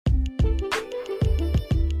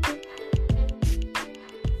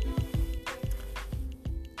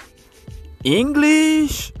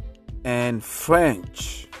English and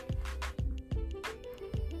French.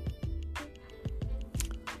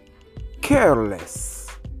 Careless,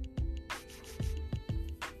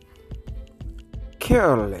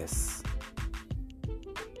 careless,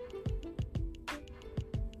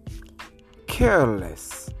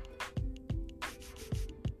 careless,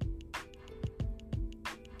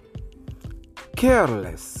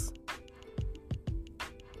 careless,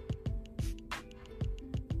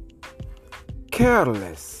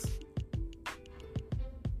 careless.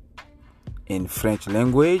 In French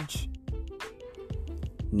language,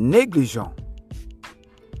 négligent,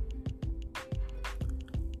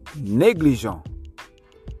 négligent,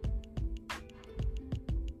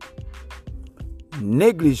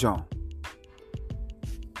 négligent,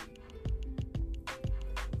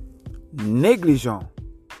 négligent.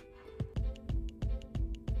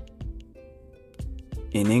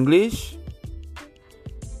 In English,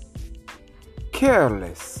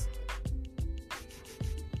 careless,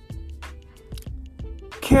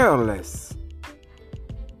 careless,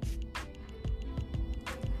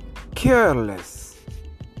 careless.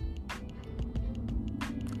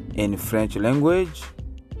 In French language,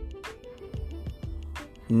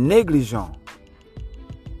 négligent,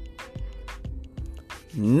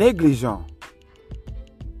 négligent,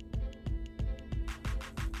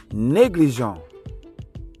 négligent.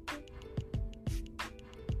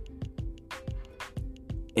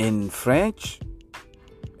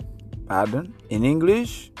 In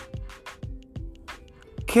English,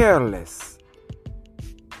 careless,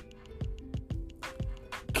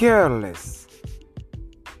 careless,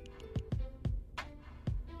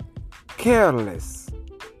 careless.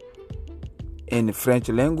 In French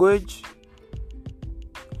language,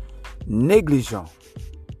 négligent,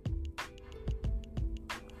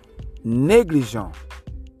 négligent,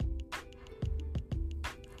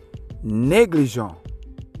 négligent,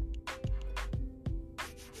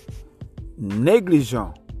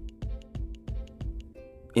 négligent.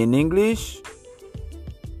 In English,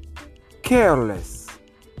 careless,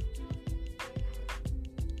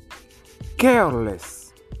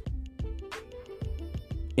 careless.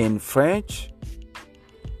 In French,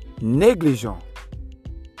 négligent,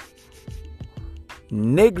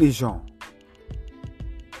 négligent,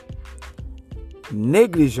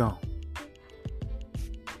 négligent,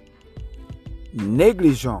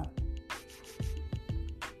 négligent.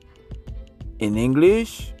 In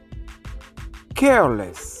English,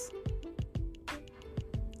 careless,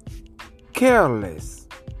 careless.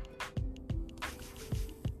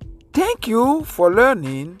 Thank you for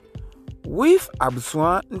learning with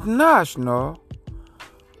Aboussouan International,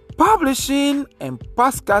 publishing and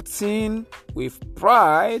podcasting with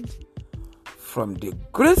pride from the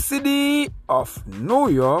great city of New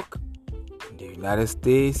York, the United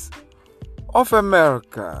States of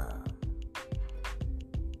America.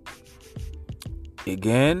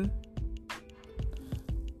 Again,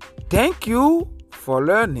 thank you for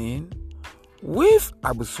learning with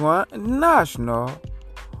Aboussouan International,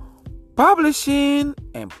 publishing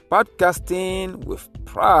and podcasting with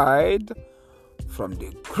pride from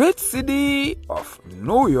the great city of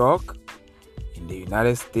New York in the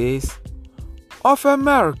United States of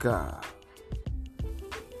America.